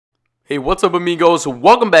Hey, what's up, amigos?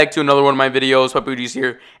 Welcome back to another one of my videos. Papuji's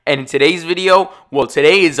here, and in today's video, well,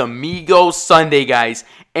 today is Amigo Sunday, guys,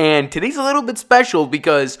 and today's a little bit special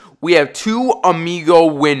because we have two Amigo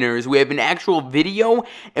winners. We have an actual video,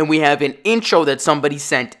 and we have an intro that somebody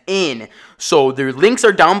sent in. So their links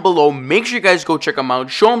are down below. Make sure you guys go check them out.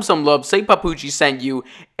 Show them some love. Say Papuji sent you.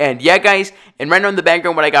 And yeah, guys, and right now in the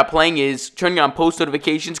background, what I got playing is turning on post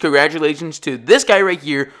notifications. Congratulations to this guy right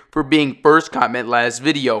here for being first comment last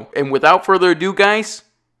video. And without further ado, guys,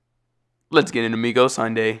 let's get into Amigo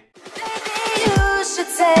Sunday. You should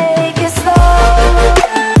take it slow.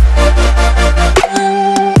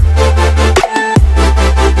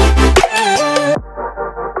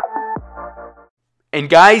 And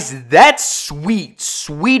guys, that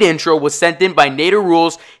sweet intro was sent in by Nader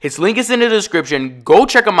Rules. His link is in the description. Go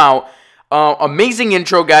check him out. Amazing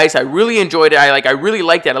intro, guys. I really enjoyed it. I really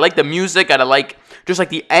liked it. I like the music. I like just like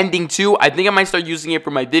the ending too. I think I might start using it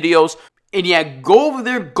for my videos. And yeah, go over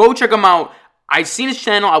there. Go check him out. I've seen his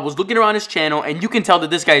channel. I was looking around his channel, and you can tell that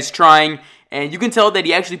this guy is trying. And you can tell that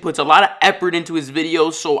he actually puts a lot of effort into his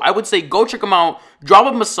videos. So I would say go check him out.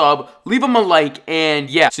 Drop him a sub. Leave him a like. And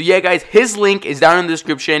yeah. So yeah, guys. His link is down in the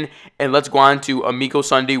description. And let's go on to Amigo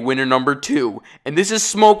Sunday winner number 2. And this is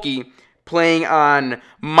Smokay playing on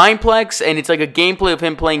Mineplex. And it's like a gameplay of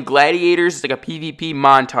him playing Gladiators. It's like a PvP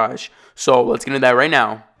montage. So let's get into that right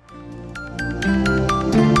now.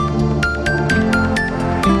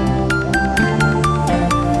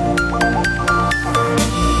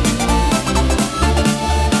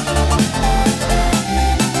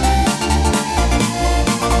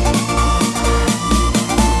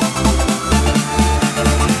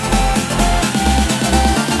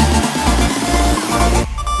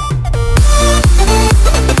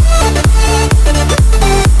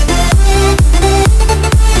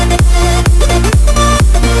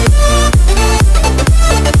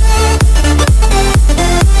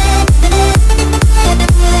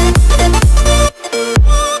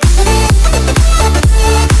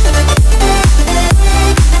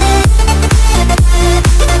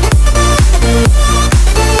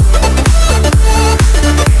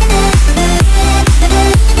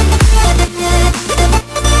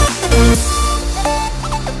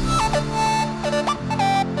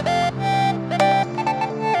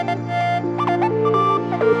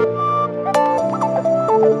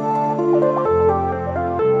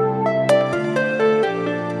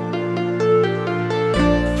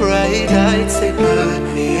 Bright lights, they